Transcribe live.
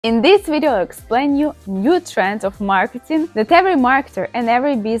In this video, I'll explain you new trends of marketing that every marketer and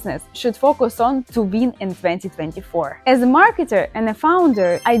every business should focus on to win in 2024. As a marketer and a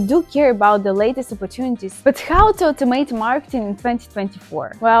founder, I do care about the latest opportunities, but how to automate marketing in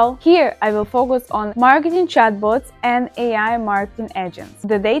 2024? Well, here I will focus on marketing chatbots and AI marketing agents.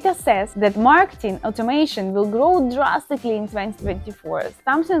 The data says that marketing automation will grow drastically in 2024,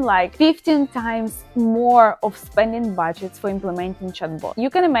 something like 15 times more of spending budgets for implementing chatbots. You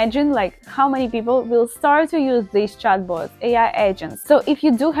can imagine how many people will start to use these chatbots, AI agents. So if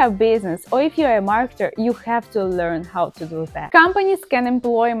you do have business or if you're a marketer, you have to learn how to do that. Companies can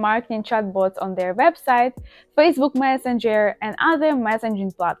employ marketing chatbots on their website, Facebook Messenger, and other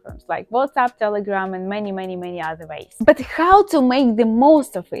messaging platforms like WhatsApp, Telegram, and many other ways. But how to make the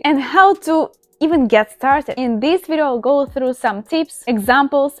most of it and how to even get started? In this video, I'll go through some tips,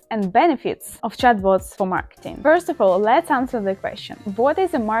 examples, and benefits of chatbots for marketing. First of all, let's answer the question: what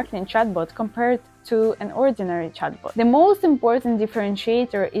is a marketing chatbot compared to an ordinary chatbot? The most important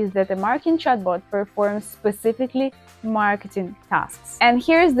differentiator is that a marketing chatbot performs specifically marketing tasks. And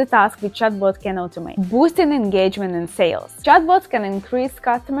here's the task which chatbot can automate: boosting engagement and sales. Chatbots can increase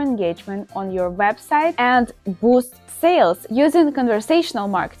customer engagement on your website and boost sales using conversational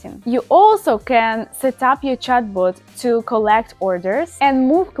marketing. You also can set up your chatbot to collect orders and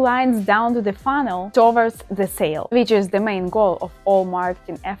move clients down to the funnel towards the sale, which is the main goal of all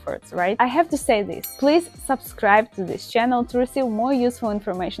marketing efforts, right? I have to say this: please subscribe to this channel to receive more useful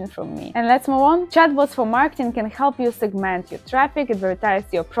information from me. And let's move on. Chatbots for marketing can help you segment your traffic, advertise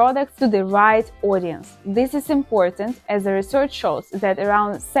your products to the right audience. This is important as the research shows that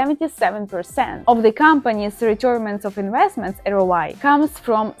around 77% of the company's returns of investments ROI comes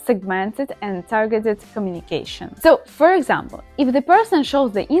from segmented and targeted communication. So, for example, if the person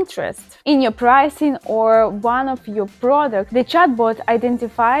shows the interest in your pricing or one of your products, the chatbot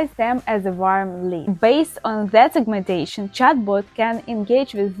identifies them as a warm lead. Based on that segmentation, chatbot can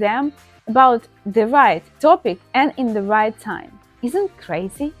engage with them about the right topic and in the right time. Isn't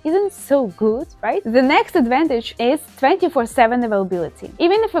crazy? Isn't so good, right? The next advantage is 24/7 availability.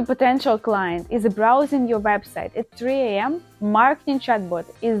 Even if a potential client is browsing your website at 3 a.m., marketing chatbot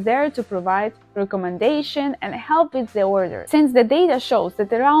is there to provide recommendation and help with the order, since the data shows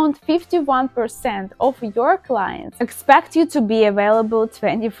that around 51% of your clients expect you to be available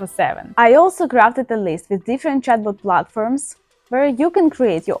 24/7. I also crafted a list with different chatbot platforms where you can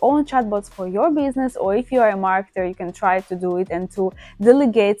create your own chatbots for your business, or if you are a marketer, you can try to do it and to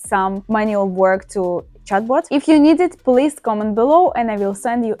delegate some manual work to chatbot. If you need it, please comment below and I will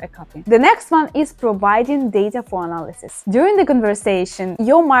send you a copy. The next one is providing data for analysis. During the conversation,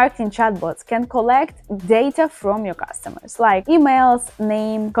 your marketing chatbots can collect data from your customers, like emails,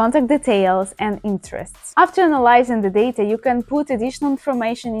 name, contact details, and interests. After analyzing the data, you can put additional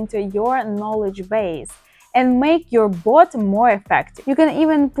information into your knowledge base and make your bot more effective. You can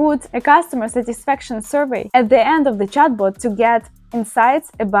even put a customer satisfaction survey at the end of the chatbot to get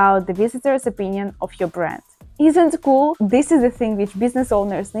insights about the visitor's opinion of your brand. Isn't it cool? This is the thing which business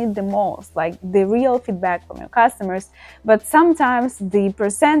owners need the most, like the real feedback from your customers. But sometimes the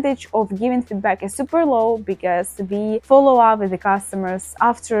percentage of giving feedback is super low because we follow up with the customers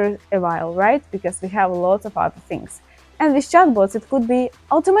after a while, right? Because we have a lot of other things. And with chatbots, it could be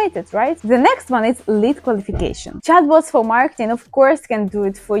automated, right? The next one is lead qualification. Chatbots for marketing, of course, can do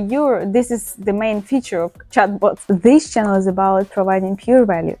it for you. This is the main feature of chatbots. This channel is about providing pure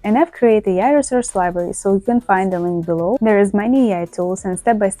value, and I've created AI resource library, so you can find the link below. There is many AI tools and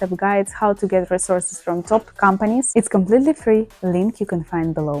step-by-step guides how to get resources from top companies. It's completely free. Link you can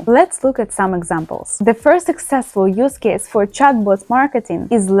find below. Let's look at some examples. The first successful use case for chatbot marketing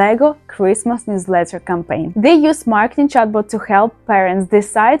is Lego Christmas newsletter campaign. They use marketing chatbot to help parents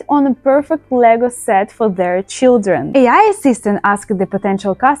decide on a perfect Lego set for their children. AI assistant asked the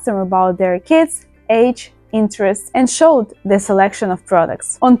potential customer about their kids' age, interests, and showed the selection of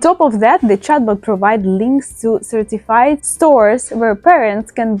products. On top of that, the chatbot provides links to certified stores where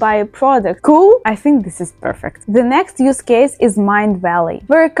parents can buy a product. Cool? I think this is perfect. The next use case is Mind Valley,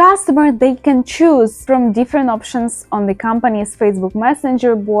 where a customer they can choose from different options on the company's Facebook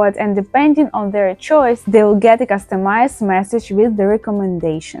Messenger bot, and depending on their choice, they will get a customized message with the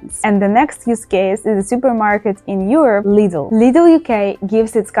recommendations. And the next use case is a supermarket in Europe, Lidl. Lidl UK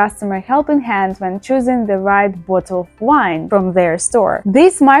gives its customer a helping hand when choosing the right bottle of wine from their store.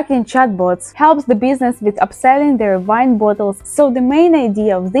 These marketing chatbots helps the business with upselling their wine bottles. So the main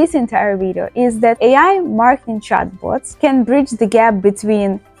idea of this entire video is that AI marketing chatbots can bridge the gap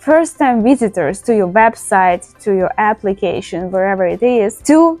between first-time visitors to your website, to your application, wherever it is,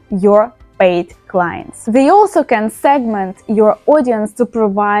 to your paid clients. They also can segment your audience to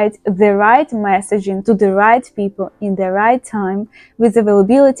provide the right messaging to the right people in the right time with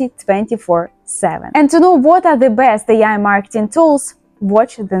availability 24/7. And to know what are the best AI marketing tools,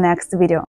 watch the next video.